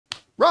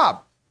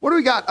Rob, what do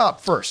we got up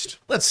first?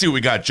 Let's see what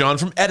we got, John,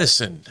 from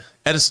Edison.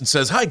 Edison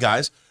says, hi,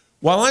 guys.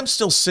 While I'm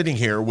still sitting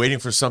here waiting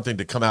for something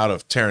to come out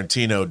of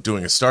Tarantino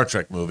doing a Star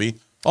Trek movie,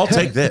 I'll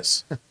take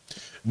this.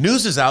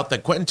 News is out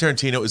that Quentin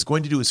Tarantino is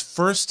going to do his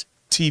first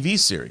TV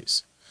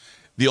series.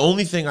 The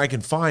only thing I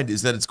can find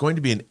is that it's going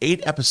to be an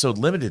 8-episode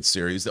limited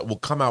series that will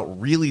come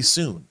out really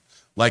soon,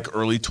 like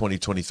early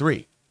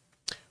 2023.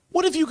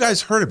 What have you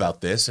guys heard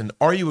about this, and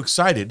are you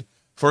excited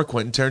for a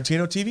Quentin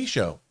Tarantino TV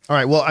show? All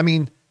right, well, I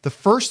mean, the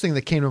first thing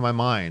that came to my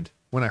mind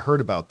when I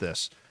heard about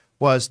this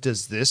was,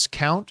 does this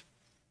count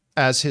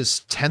as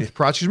his 10th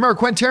project? Remember,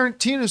 Quentin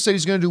Tarantino said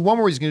he's going to do one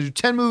more, he's going to do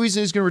 10 movies,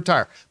 and he's going to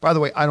retire. By the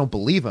way, I don't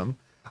believe him.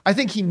 I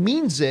think he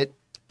means it,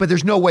 but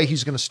there's no way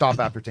he's going to stop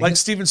after 10. Like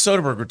Steven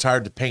Soderbergh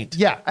retired to paint.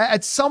 Yeah,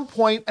 at some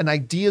point, an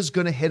idea is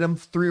going to hit him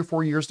 3 or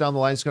 4 years down the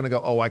line. He's going to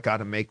go, oh, I got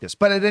to make this.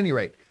 But at any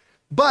rate,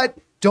 but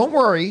don't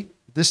worry,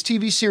 this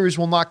TV series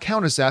will not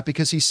count as that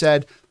because he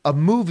said a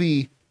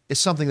movie is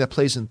something that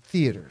plays in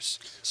theaters.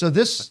 So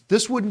this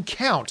wouldn't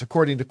count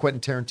according to Quentin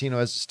Tarantino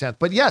as his 10th.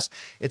 But yes,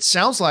 it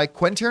sounds like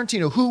Quentin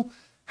Tarantino, who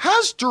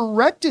has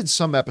directed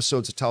some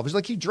episodes of television,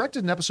 like he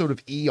directed an episode of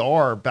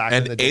ER back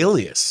in the day. And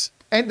Alias.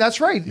 And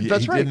that's right.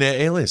 That's right. He did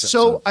an Alias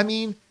so, episode. I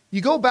mean, you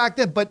go back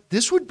then, but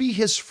this would be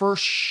his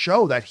first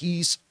show that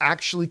he's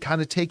actually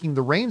kind of taking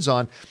the reins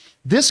on.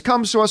 This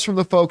comes to us from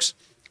the folks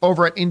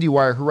over at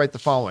IndieWire who write the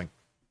following.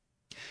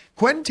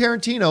 Quentin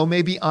Tarantino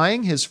may be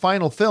eyeing his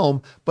final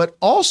film, but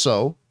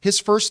also his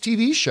first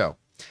TV show.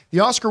 The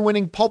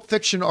Oscar-winning Pulp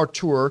Fiction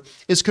auteur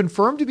is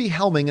confirmed to be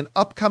helming an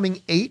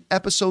upcoming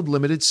 8-episode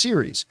limited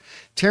series.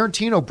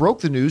 Tarantino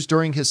broke the news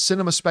during his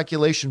Cinema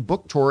Speculation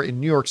book tour in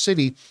New York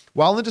City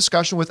while in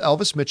discussion with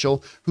Elvis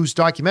Mitchell, whose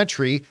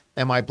documentary,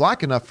 Am I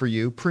Black Enough for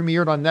You?,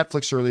 premiered on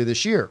Netflix earlier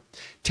this year.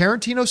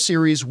 Tarantino's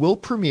series will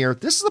premiere,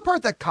 this is the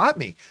part that caught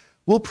me,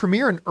 will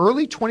premiere in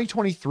early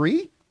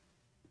 2023?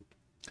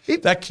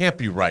 That can't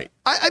be right.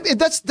 I mean,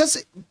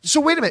 that's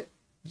so wait a minute.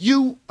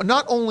 You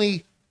not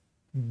only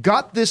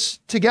got this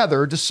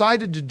together,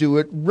 decided to do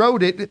it,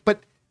 wrote it,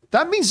 but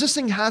that means this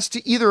thing has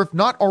to either, if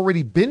not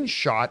already been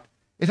shot,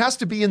 it has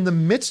to be in the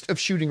midst of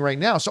shooting right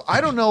now. So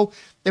I don't know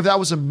if that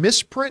was a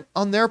misprint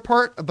on their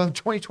part about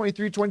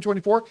 2023,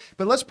 2024,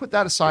 but let's put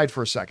that aside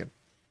for a second.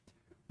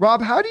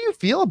 Rob, how do you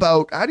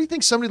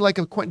think somebody like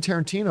a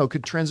Quentin Tarantino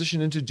could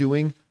transition into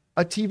doing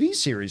a TV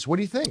series? What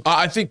do you think?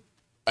 I think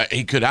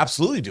he could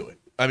absolutely do it.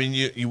 I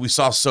mean, we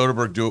saw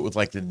Soderbergh do it with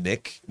like The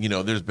Knick. You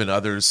know, there's been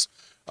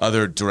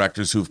other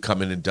directors who've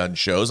come in and done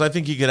shows. I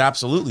think he could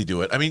absolutely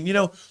do it. I mean, you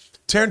know,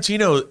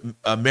 Tarantino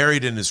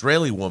married an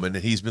Israeli woman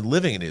and he's been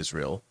living in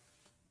Israel.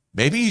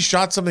 Maybe he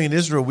shot something in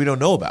Israel we don't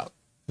know about.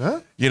 Huh?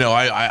 You know,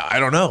 I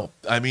don't know.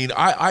 I mean,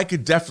 I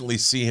could definitely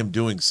see him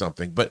doing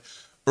something, but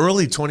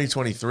early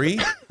 2023,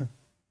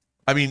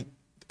 I mean,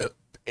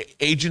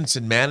 agents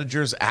and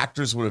managers,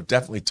 actors would have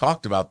definitely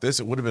talked about this.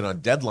 It would have been on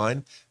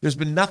Deadline. There's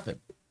been nothing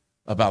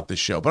about this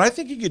show, but I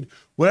think he could,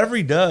 whatever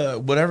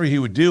he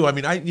would do. I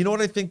mean, you know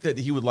what I think that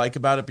he would like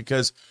about it,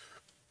 because,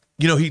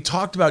 you know, he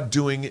talked about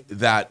doing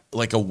that,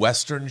 like a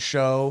Western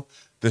show,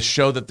 the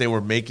show that they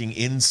were making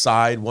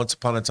inside Once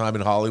Upon a Time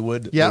in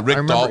Hollywood, the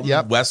Rick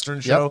Dalton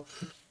Western show.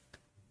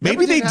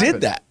 Maybe they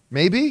did that.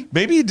 Maybe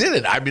he did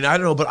it. I mean, I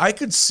don't know, but I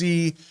could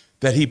see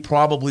that he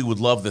probably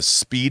would love the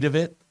speed of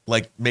it,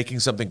 like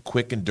making something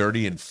quick and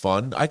dirty and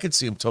fun. I could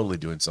see him totally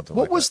doing something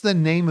like that. What was the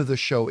name of the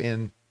show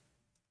in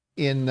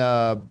it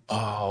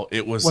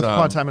was Once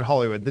Upon a Time in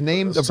Hollywood? The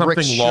name of something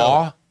Rick's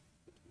Law, show.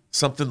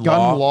 something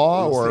Gun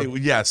Law, or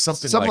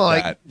something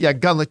like that. Yeah,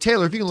 Gun Law.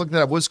 Taylor, if you can look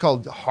that up, what's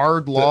called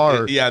Hard Law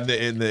or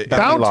in the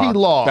Bounty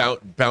Law.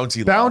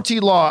 Bounty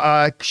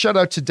Law. Shout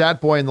out to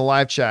Dat Boy in the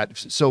live chat.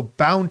 So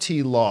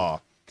Bounty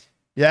Law.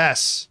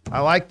 Yes,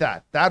 I like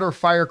that. That or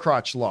Fire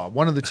Crotch Law.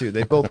 One of the two.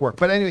 They both work.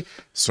 But anyway,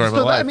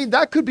 I mean,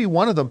 that could be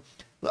one of them.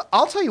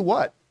 I'll tell you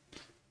what.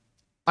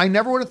 I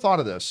never would have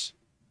thought of this,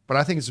 but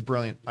I think it's a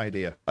brilliant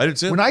idea. I did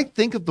too. When I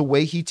think of the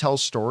way he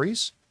tells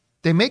stories,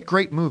 they make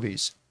great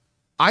movies.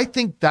 I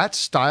think that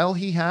style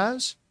he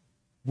has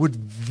would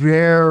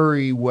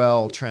very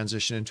well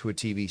transition into a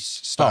TV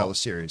style of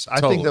series.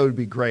 I think that would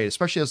be great,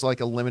 especially as like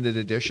a limited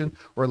edition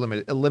or a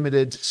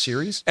limited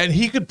series. And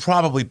he could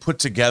probably put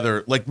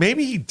together, like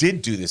maybe he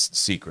did do this in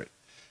secret,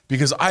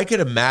 because I could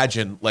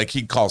imagine like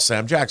he'd call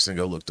Sam Jackson and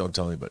go, look, don't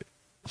tell anybody.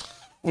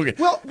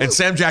 And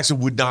Sam Jackson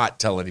would not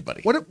tell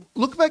anybody.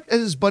 Look back at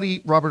his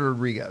buddy Robert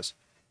Rodriguez.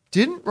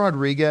 Didn't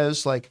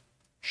Rodriguez like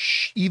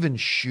even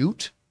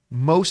shoot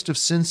most of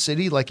Sin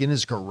City like in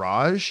his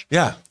garage?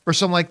 Yeah. Or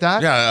something like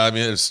that? Yeah, I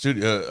mean, it's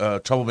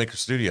Troublemaker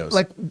Studios.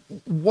 Like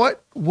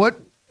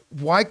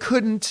why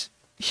couldn't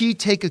he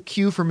take a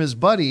cue from his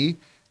buddy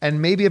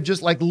and maybe have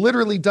just like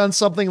literally done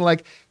something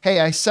like, hey,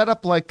 I set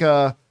up like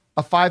a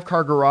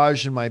 5-car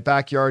garage in my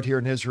backyard here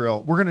in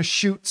Israel. We're going to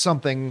shoot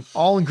something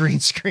all in green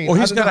screen. Well,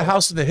 he's got a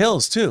house in the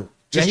hills too.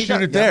 Just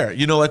shoot it there.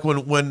 You know, like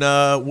when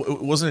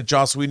wasn't it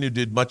Joss Whedon who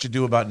did Much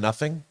Ado About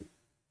Nothing?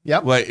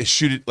 Yep. Like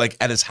shoot it like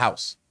at his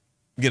house.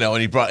 You know,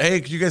 and he brought,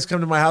 hey, could you guys come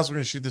to my house? We're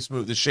going to shoot this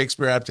movie, the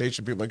Shakespeare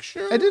adaptation. People like,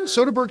 sure. And didn't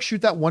Soderbergh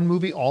shoot that one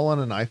movie all on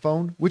an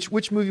iPhone?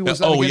 Which movie was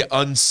that? Oh, again? yeah,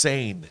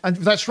 Unsane. And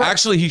that's right.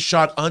 Actually, he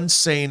shot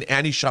Unsane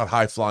and he shot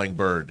High Flying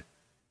Bird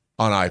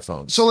on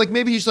iPhones. So like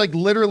maybe he's like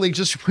literally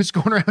just was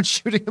going around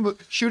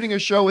shooting a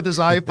show with his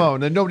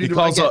iPhone, and nobody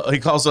he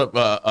calls up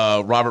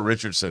Robert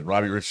Richardson.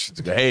 Robbie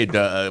Richardson. Hey,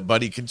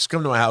 buddy, can you just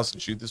come to my house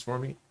and shoot this for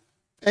me?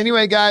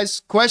 Anyway,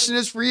 guys, question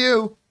is for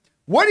you.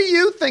 What do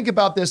you think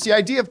about this? The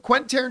idea of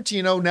Quentin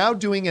Tarantino now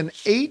doing an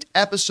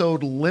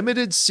 8-episode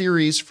limited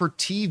series for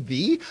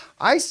TV.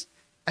 I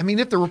mean,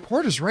 if the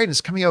report is right, it's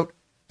coming out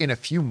in a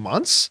few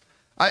months.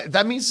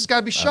 That means it's got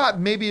to be shot.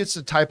 Maybe it's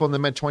a typo and they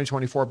meant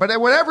 2024. But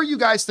whatever you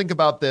guys think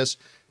about this,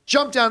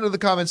 jump down to the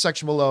comment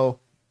section below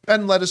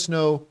and let us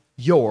know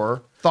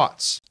your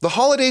thoughts. The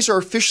holidays are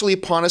officially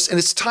upon us, and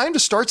it's time to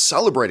start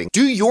celebrating.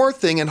 Do your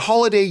thing and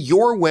holiday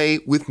your way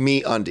with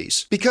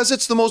MeUndies. Because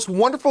it's the most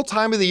wonderful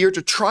time of the year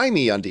to try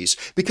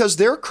MeUndies, because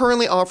they're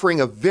currently offering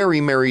a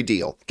very merry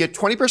deal. Get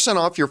 20%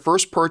 off your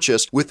first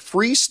purchase with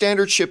free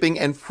standard shipping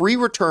and free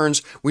returns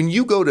when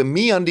you go to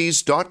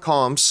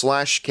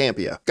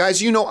MeUndies.com/Campea.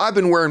 Guys, you know I've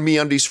been wearing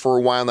MeUndies for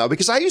a while now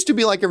because I used to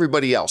be like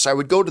everybody else. I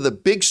would go to the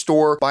big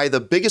store, buy the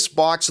biggest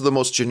box of the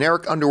most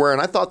generic underwear,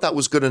 and I thought that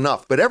was good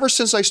enough. But ever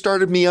since I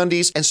started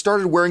MeUndies and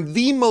started wearing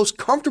the most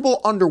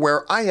comfortable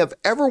underwear I have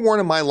ever worn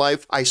in my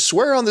life, I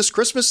swear on this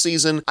Christmas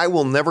season, I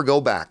will never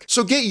go back.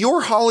 So get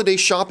your holiday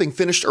shopping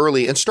finished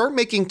early and start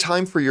making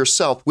time for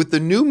yourself with the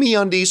new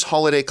MeUndies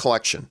holiday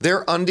collection.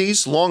 Their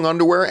undies, long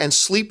underwear, and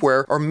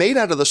sleepwear are made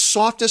out of the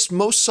softest,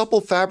 most supple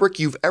fabric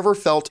you've ever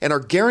felt and are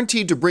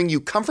guaranteed to bring you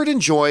comfort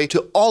and joy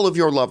to all of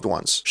your loved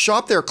ones.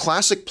 Shop their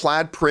classic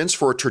plaid prints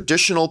for a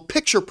traditional,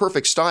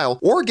 picture-perfect style,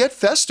 or get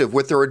festive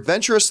with their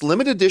adventurous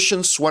limited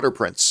edition sweater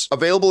prints.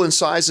 Available in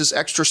sizes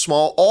extra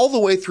small all the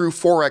way through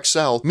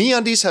 4XL,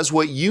 MeUndies has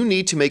what you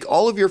need to make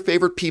all of your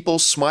favorite people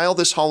smile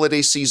this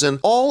holiday season,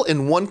 all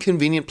in one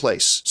convenient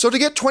place. So to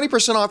get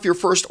 20% off your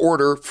first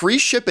order, free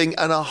shipping,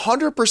 and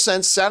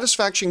 100%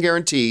 satisfaction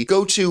guarantee,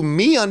 go to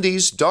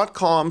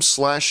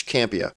MeUndies.com/Campea.